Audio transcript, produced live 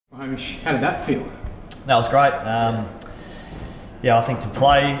Hamish, how did that feel? That was great. Yeah, I think to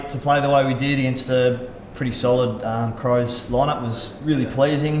play the way we did against a pretty solid Crows lineup was really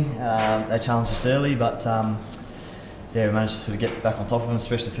pleasing. They challenged us early, but yeah, we managed to sort of get back on top of them,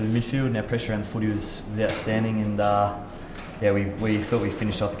 especially for the midfield. And our pressure around the footy was outstanding, and yeah, we felt we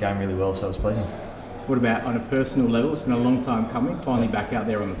finished off the game really well, so it was pleasing. What about on a personal level? It's been a long time coming. Finally back out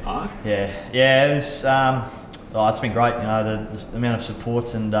there on the park. Yeah. It's been great. You know, the amount of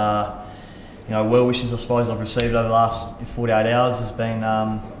support and you know, well wishes I suppose I've received over the last 48 hours has been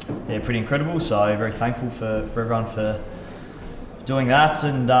yeah, pretty incredible. So very thankful for everyone for doing that,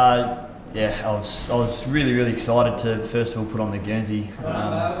 and yeah, I was really excited to first of all put on the Guernsey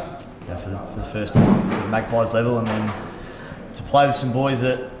yeah, for the first time sort of Magpies level, and then to play with some boys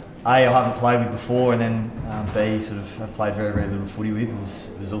that I haven't played with before, and then B, sort of have played very little footy with,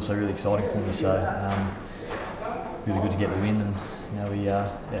 was also really exciting for me. So really good to get the win, and you know, we yeah,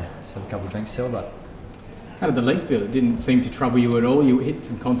 have a couple of drinks to celebrate. How did the league feel? It didn't seem to trouble you at all. You hit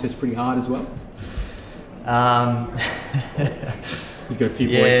some contests pretty hard as well. You've got a few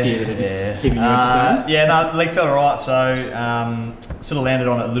boys here that are just keeping you entertained. Yeah, no, the league felt alright. So sort of landed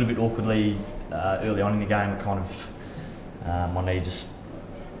on it a little bit awkwardly early on in the game. It kind of my knee just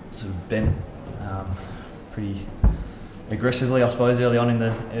sort of bent pretty aggressively, I suppose, early on in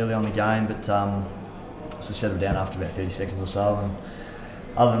the game. But sort of settled down after about 30 seconds or so. And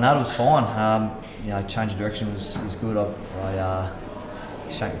other than that, it was fine. You know, change of direction was good. I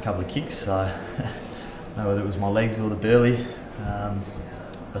shanked a couple of kicks, so I don't know whether it was my legs or the burley,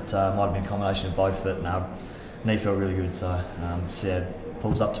 but might have been a combination of both. But no, knee felt really good. So see how it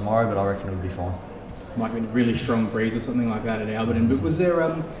pulls up tomorrow, but I reckon it'll be fine. Might be a really strong breeze or something like that at Adelaide. But was there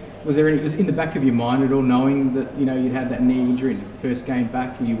any, was in the back of your mind at all, knowing that, you know, you'd had that knee injury in the first game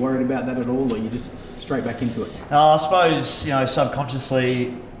back? Were you worried about that at all, or you just straight back into it? I suppose, you know,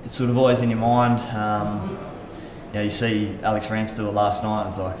 subconsciously it's sort of always in your mind. You know, you see Alex Rance do it last night, and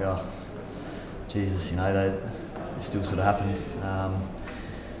it's like, oh, Jesus, you know, it still sort of happened,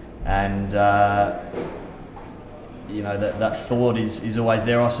 and you know, that thought is always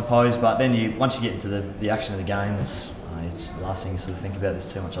there, I suppose. But then once you get into the action of the game, it's the last thing you sort of think about.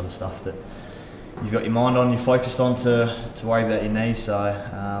 There's too much other stuff that you've got your mind on, you're focused on to worry about your knee.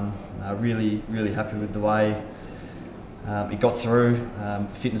 So really happy with the way it got through.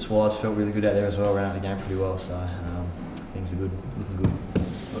 Fitness-wise, felt really good out there as well. Ran out the game pretty well. So things are good, looking good.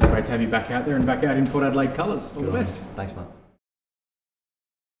 Well, it's great to have you back out there and back out in Port Adelaide colours. All the best. Thanks, mate.